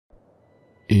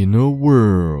In a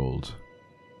world.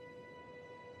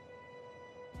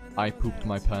 I pooped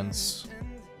my pants.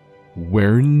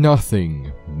 Where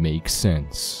nothing makes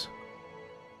sense.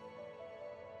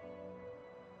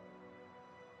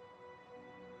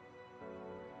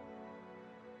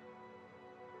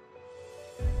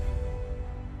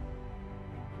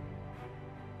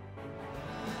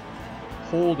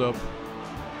 Hold up.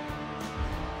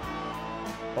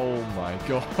 Oh my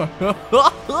god.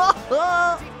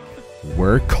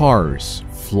 Where cars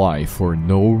fly for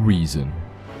no reason.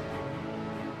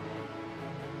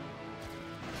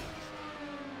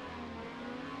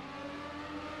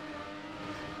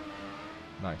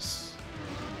 Nice.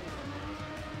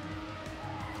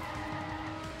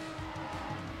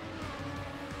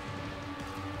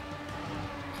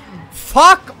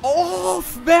 Fuck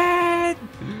off, man!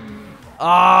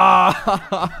 Ah!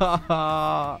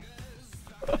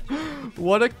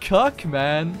 What a cuck,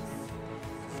 man.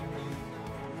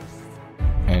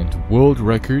 And world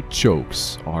record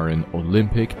chokes are an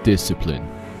Olympic discipline.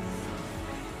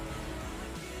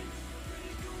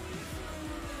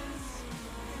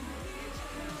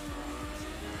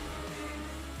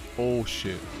 Oh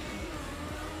shit.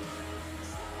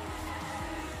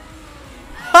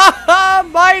 Haha!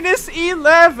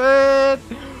 -11!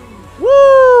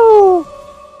 Woo!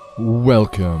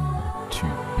 Welcome to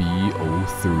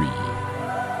B03.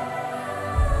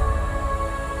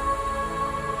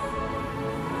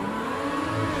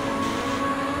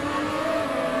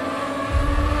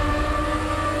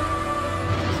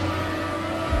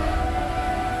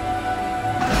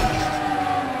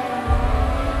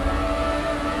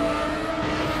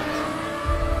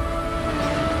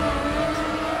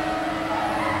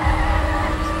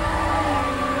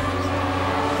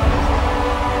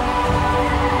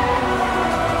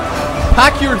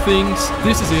 Pack your things,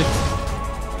 this is it.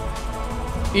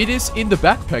 It is in the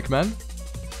backpack, man.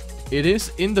 It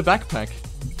is in the backpack.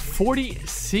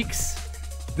 46.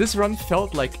 This run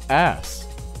felt like ass.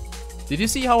 Did you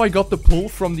see how I got the pull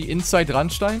from the inside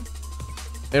Randstein?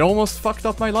 It almost fucked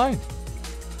up my line.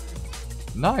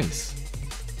 Nice.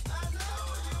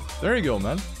 There you go,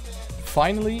 man.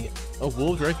 Finally, a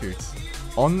world record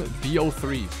on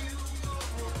B03.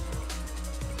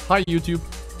 Hi, YouTube.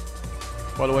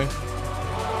 By the way.